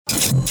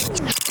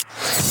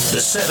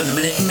The 7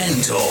 Minute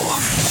Mentor.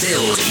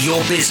 Build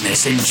your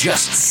business in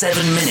just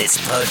 7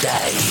 minutes per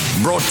day.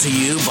 Brought to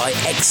you by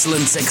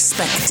Excellence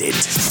Expected,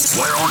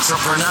 where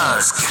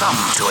entrepreneurs come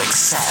to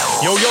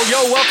excel. Yo,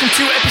 welcome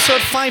to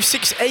episode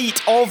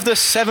 568 of the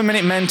 7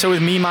 Minute Mentor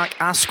with me, Mark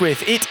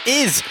Asquith. It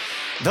is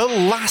the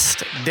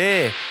last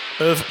day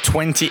of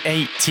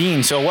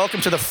 2018. So welcome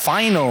to the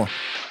final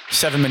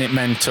 7 Minute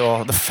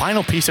Mentor, the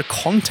final piece of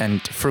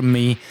content from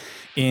me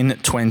in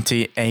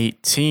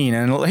 2018.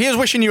 And here's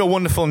wishing you a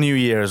wonderful new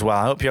year as well.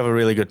 I hope you have a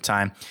really good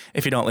time.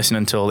 If you don't listen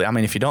until the end,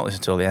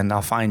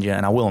 I'll find you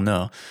and I will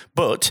know.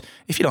 But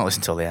if you don't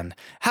listen till the end,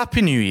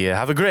 Happy New Year.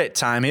 Have a great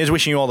time. Here's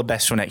wishing you all the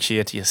best for next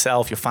year to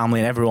yourself, your family,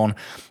 and everyone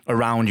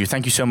around you.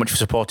 Thank you so much for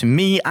supporting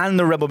me and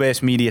the Rebel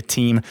Base Media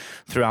team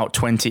throughout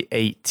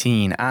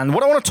 2018. And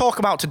what I want to talk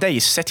about today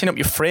is setting up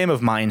your frame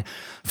of mind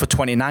for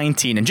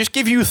 2019 and just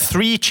give you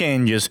 3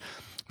 changes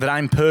that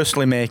I'm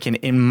personally making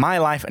in my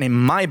life and in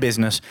my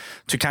business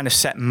to kind of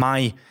set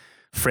my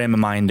frame of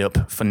mind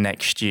up for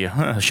next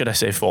year. Should I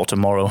say for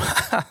tomorrow?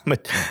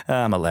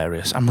 I'm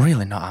hilarious. I'm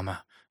really not, am I?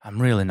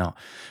 I'm really not.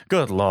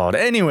 Good Lord.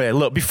 Anyway,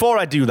 look, before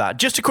I do that,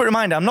 just a quick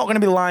reminder, I'm not going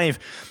to be live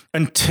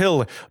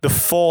until the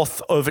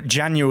 4th of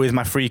January with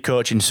my free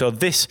coaching. So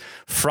this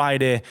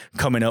Friday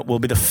coming up will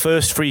be the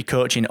first free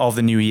coaching of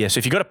the new year. So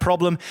if you've got a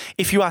problem,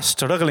 if you are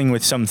struggling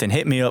with something,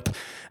 hit me up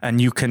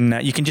and you can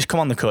just come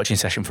on the coaching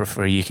session for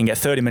free. You can get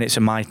 30 minutes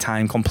of my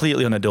time,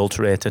 completely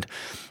unadulterated,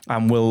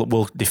 and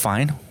we'll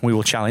define, we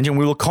will challenge, and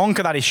we will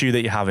conquer that issue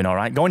that you're having, all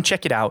right? Go and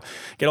check it out.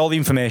 Get all the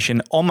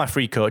information on my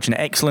free coaching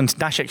at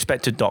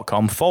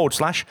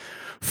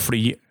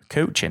excellence-expected.com/free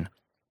coaching.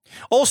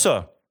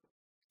 Also,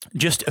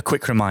 just a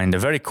quick reminder,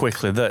 very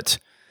quickly, that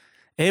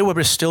Aweber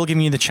is still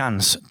giving you the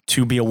chance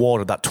to be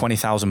awarded that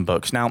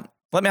 $20,000. Now,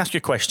 let me ask you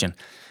a question.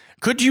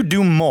 Could you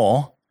do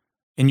more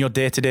in your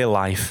day-to-day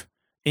life,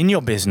 in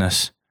your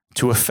business,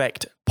 to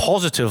affect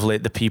positively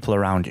the people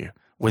around you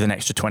with an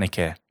extra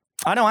 20K?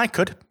 I know I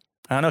could.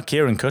 I know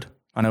Kieran could.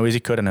 I know Izzy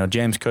could. I know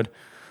James could.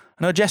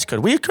 I know Jess could.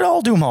 We could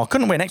all do more,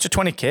 couldn't we? An extra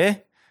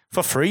 20K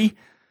for free?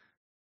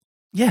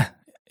 Yeah.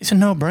 It's a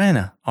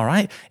no-brainer, all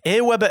right?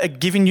 Aweber are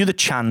giving you the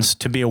chance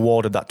to be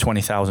awarded that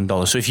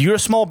 $20,000. So if you're a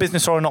small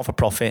business or a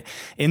not-for-profit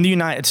in the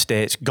United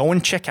States, go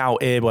and check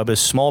out Aweber's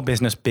Small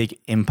Business Big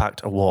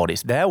Impact Award.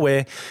 It's their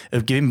way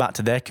of giving back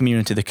to their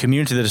community, the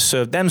community that has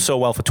served them so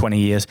well for 20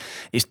 years.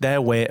 It's their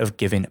way of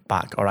giving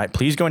back, all right?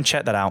 Please go and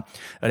check that out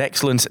at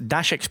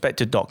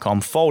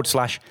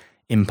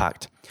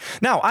excellence-expected.com/impact.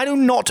 Now, I do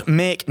not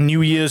make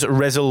New Year's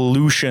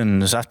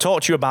resolutions. I've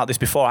talked to you about this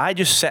before. I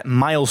just set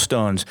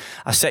milestones.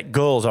 I set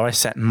goals, or I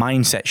set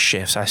mindset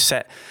shifts. I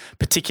set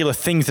particular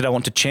things that I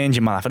want to change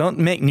in my life. I don't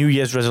make New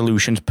Year's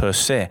resolutions per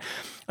se.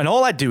 And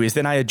all I do is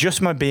then I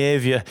adjust my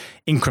behavior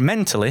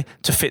incrementally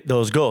to fit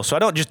those goals. So I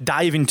don't just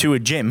dive into a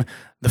gym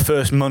the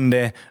first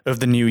Monday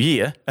of the new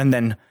year and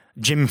then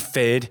gym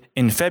fade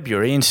in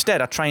February. Instead,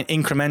 I try and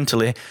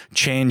incrementally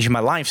change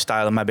my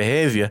lifestyle and my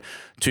behavior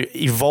to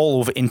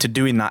evolve into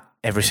doing that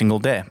every single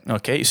day.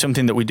 Okay, it's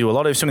something that we do a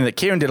lot of, something that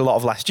Kieran did a lot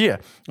of last year.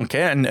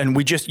 Okay, and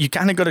you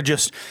kind of got to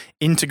just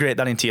integrate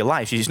that into your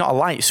life. It's not a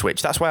light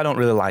switch. That's why I don't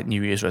really like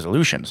New Year's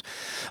resolutions.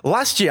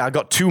 Last year, I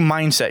got 2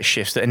 mindset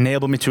shifts that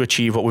enabled me to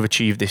achieve what we've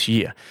achieved this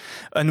year.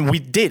 And we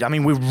did. I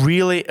mean, we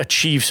really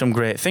achieved some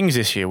great things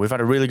this year. We've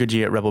had a really good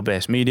year at Rebel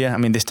Base Media. I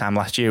mean, this time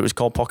last year, it was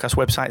called Podcast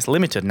Websites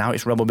Limited. Now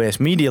it's Rebel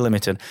Base Media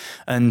Limited.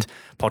 And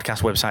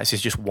Podcast Websites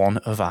is just one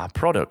of our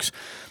products.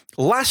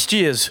 Last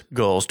year's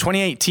goals,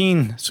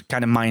 2018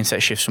 kind of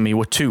mindset shifts for me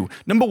were 2.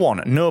 Number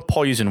 1, no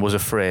poison was a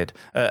phrase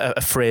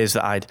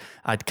that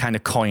I'd kind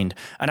of coined.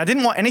 And I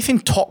didn't want anything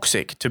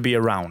toxic to be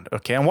around,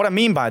 okay? And what I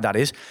mean by that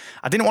is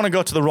I didn't want to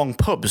go to the wrong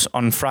pubs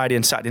on Friday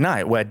and Saturday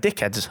night where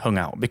dickheads hung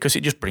out because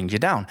it just brings you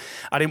down.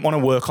 I didn't want to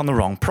work on the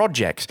wrong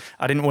projects.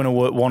 I didn't want to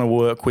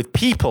work with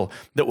people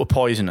that were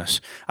poisonous.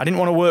 I didn't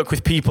want to work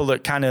with people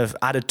that kind of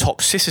added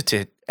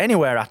toxicity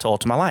anywhere at all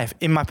to my life.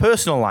 In my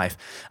personal life,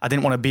 I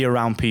didn't want to be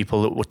around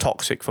people that were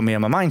toxic for me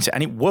and my mindset,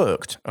 and it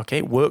worked, okay?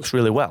 It works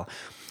really well.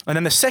 And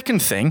then the second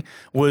thing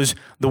was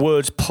the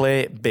words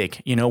play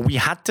big. You know, we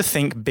had to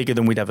think bigger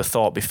than we'd ever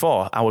thought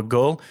before. Our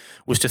goal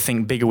was to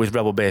think bigger with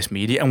Rebel Base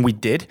Media, and we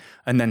did.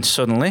 And then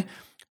suddenly,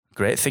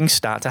 great things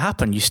start to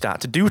happen. You start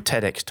to do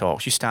TEDx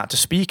talks. You start to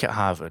speak at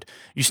Harvard.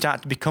 You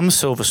start to become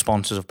silver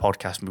sponsors of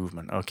Podcast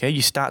Movement, okay?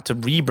 You start to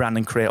rebrand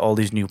and create all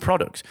these new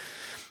products.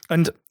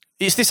 And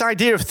it's this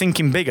idea of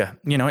thinking bigger.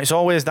 You know, it's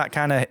always that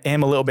kind of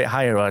aim a little bit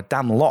higher, or a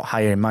damn lot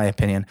higher, in my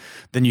opinion,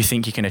 than you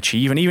think you can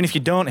achieve. And even if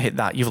you don't hit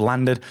that, you've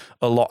landed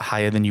a lot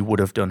higher than you would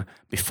have done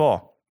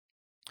before.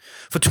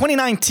 For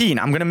 2019,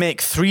 I'm going to make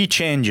 3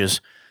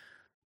 changes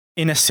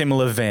in a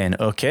similar vein,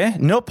 okay?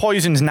 No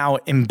poison's now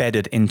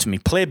embedded into me.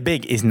 Play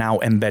big is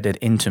now embedded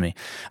into me.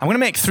 I'm going to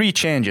make 3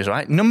 changes,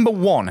 right? Number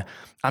 1,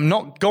 I'm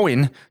not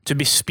going to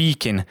be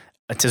speaking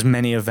at as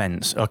many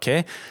events,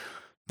 okay?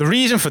 The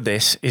reason for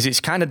this is it's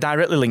kind of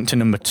directly linked to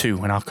number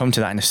 2, and I'll come to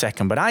that in a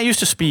second. But I used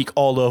to speak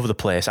all over the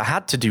place. I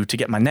had to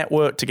get my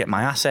network, to get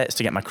my assets,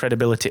 to get my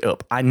credibility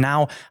up. I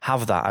now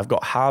have that. I've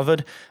got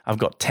Harvard, I've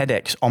got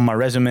TEDx on my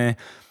resume.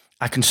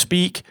 I can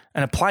speak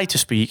and apply to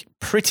speak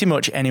pretty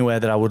much anywhere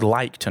that I would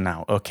like to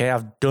now, okay?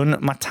 I've done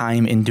my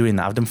time in doing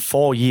that. I've done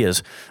 4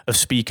 years of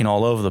speaking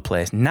all over the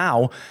place.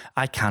 Now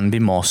I can be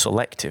more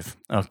selective,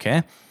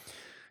 okay?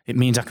 It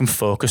means I can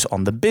focus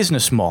on the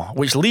business more,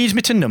 which leads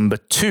me to number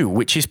 2,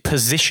 which is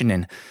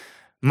positioning.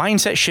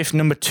 Mindset shift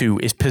number 2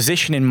 is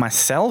positioning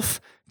myself,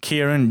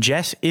 Kieran,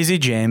 Jess, Izzy,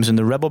 James, and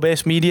the Rebel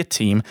Base Media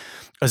team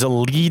as a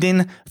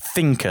leading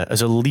thinker,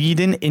 as a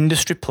leading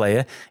industry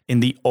player in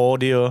the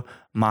audio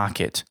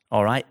market,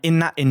 all right, in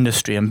that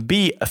industry, and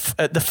be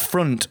at the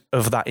front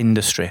of that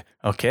industry,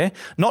 okay?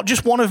 Not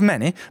just one of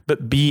many,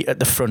 but be at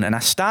the front. And I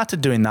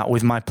started doing that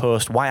with my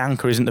post, Why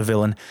Anchor Isn't the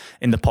Villain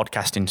in the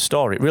Podcasting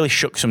Store. It really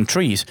shook some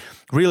trees.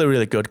 Really,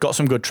 really good. Got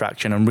some good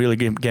traction and really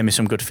gave me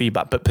some good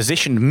feedback, but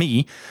positioned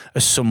me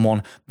as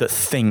someone that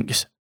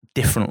thinks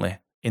differently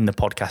in the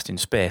podcasting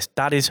space.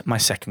 That is my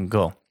second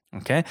goal,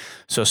 okay?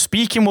 So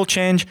speaking will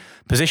change,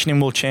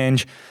 positioning will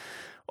change.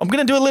 I'm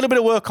going to do a little bit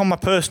of work on my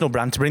personal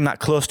brand to bring that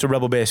close to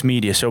Rebel Base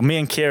Media. So me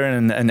and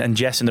Kieran and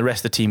Jess and the rest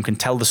of the team can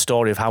tell the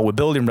story of how we're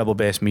building Rebel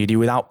Base Media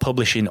without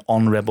publishing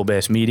on Rebel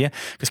Base Media.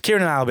 Because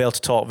Kieran and I will be able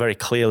to talk very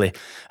clearly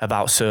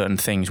about certain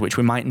things, which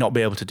we might not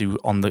be able to do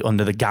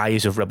under the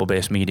guise of Rebel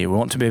Base Media. We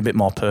want to be a bit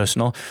more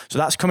personal. So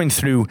that's coming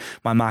through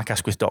my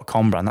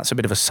markasquith.com brand. That's a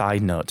bit of a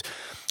side note.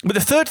 But the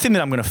third thing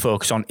that I'm going to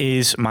focus on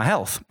is my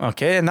health.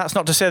 Okay. And that's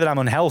not to say that I'm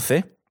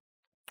unhealthy.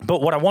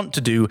 But what I want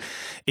to do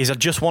is I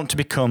just want to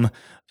become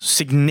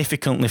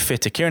significantly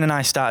fitter. Kieran and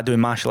I started doing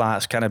martial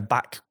arts kind of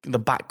the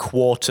back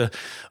quarter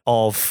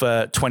of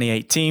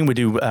 2018. We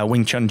do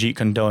Wing Chun, Jeet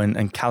Kune Do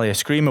and Kali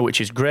Eskrima,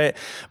 which is great,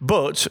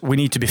 but we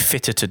need to be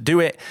fitter to do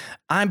it.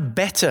 I'm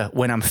better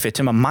when I'm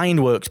fitter. My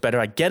mind works better.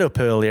 I get up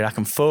earlier. I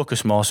can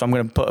focus more. So I'm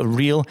going to put a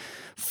real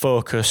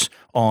focus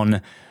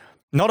on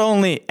not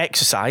only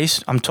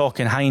exercise, I'm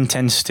talking high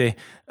intensity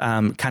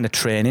kind of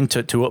training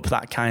to up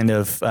that kind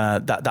of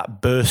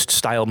that burst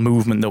style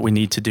movement that we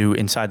need to do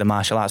inside the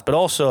martial arts, but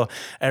also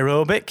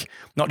aerobic,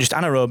 not just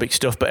anaerobic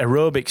stuff, but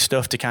aerobic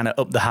stuff to kind of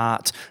up the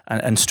heart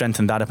and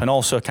strengthen that up, and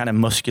also kind of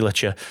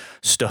musculature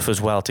stuff as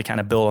well to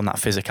kind of build on that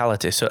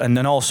physicality. So, and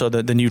then also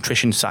the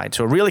nutrition side.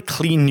 So a really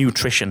clean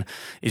nutrition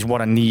is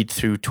what I need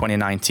through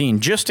 2019,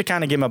 just to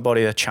kind of give my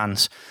body a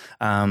chance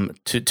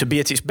to be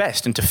at its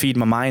best and to feed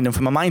my mind and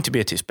for my mind to be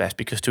at its best,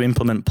 because to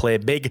implement Play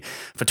Big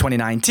for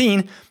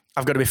 2019,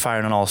 I've got to be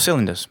firing on all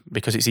cylinders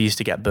because it's easy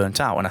to get burnt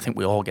out. And I think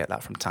we all get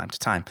that from time to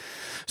time.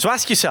 So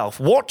ask yourself,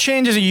 what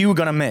changes are you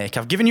going to make?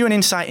 I've given you an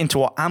insight into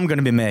what I'm going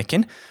to be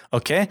making.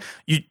 Okay.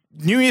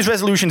 New Year's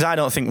resolutions, I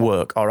don't think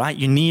work. All right.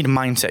 You need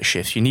mindset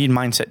shifts. You need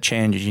mindset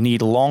changes. You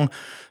need long,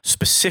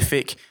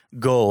 specific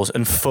goals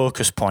and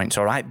focus points.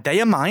 All right.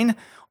 They are mine.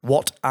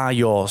 What are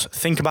yours?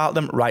 Think about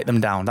them, write them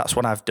down. That's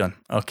what I've done.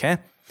 Okay.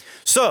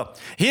 So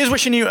here's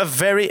wishing you a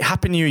very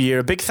happy new year.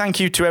 A big thank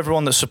you to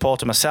everyone that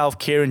supported myself,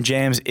 Kieran,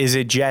 James,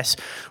 Izzy, Jess,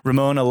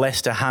 Ramona,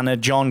 Lester, Hannah,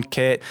 John,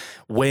 Kate,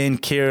 Wayne,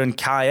 Kieran,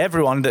 Kai,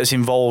 everyone that's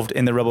involved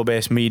in the Rebel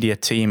Base Media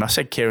team. I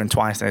said Kieran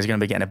twice now, he's going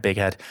to be getting a big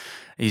head.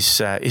 He's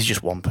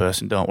just one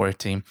person, don't worry,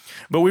 team.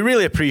 But we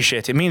really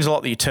appreciate it. It means a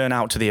lot that you turn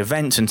out to the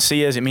events and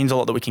see us. It means a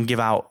lot that we can give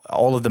out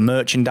all of the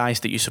merchandise,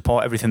 that you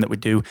support everything that we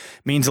do.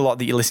 It means a lot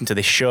that you listen to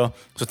this show.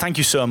 So thank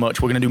you so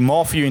much. We're going to do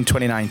more for you in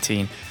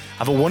 2019.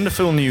 Have a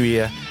wonderful new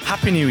year.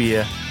 Happy New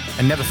Year.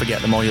 And never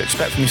forget, the more you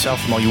expect from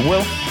yourself, the more you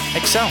will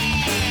excel.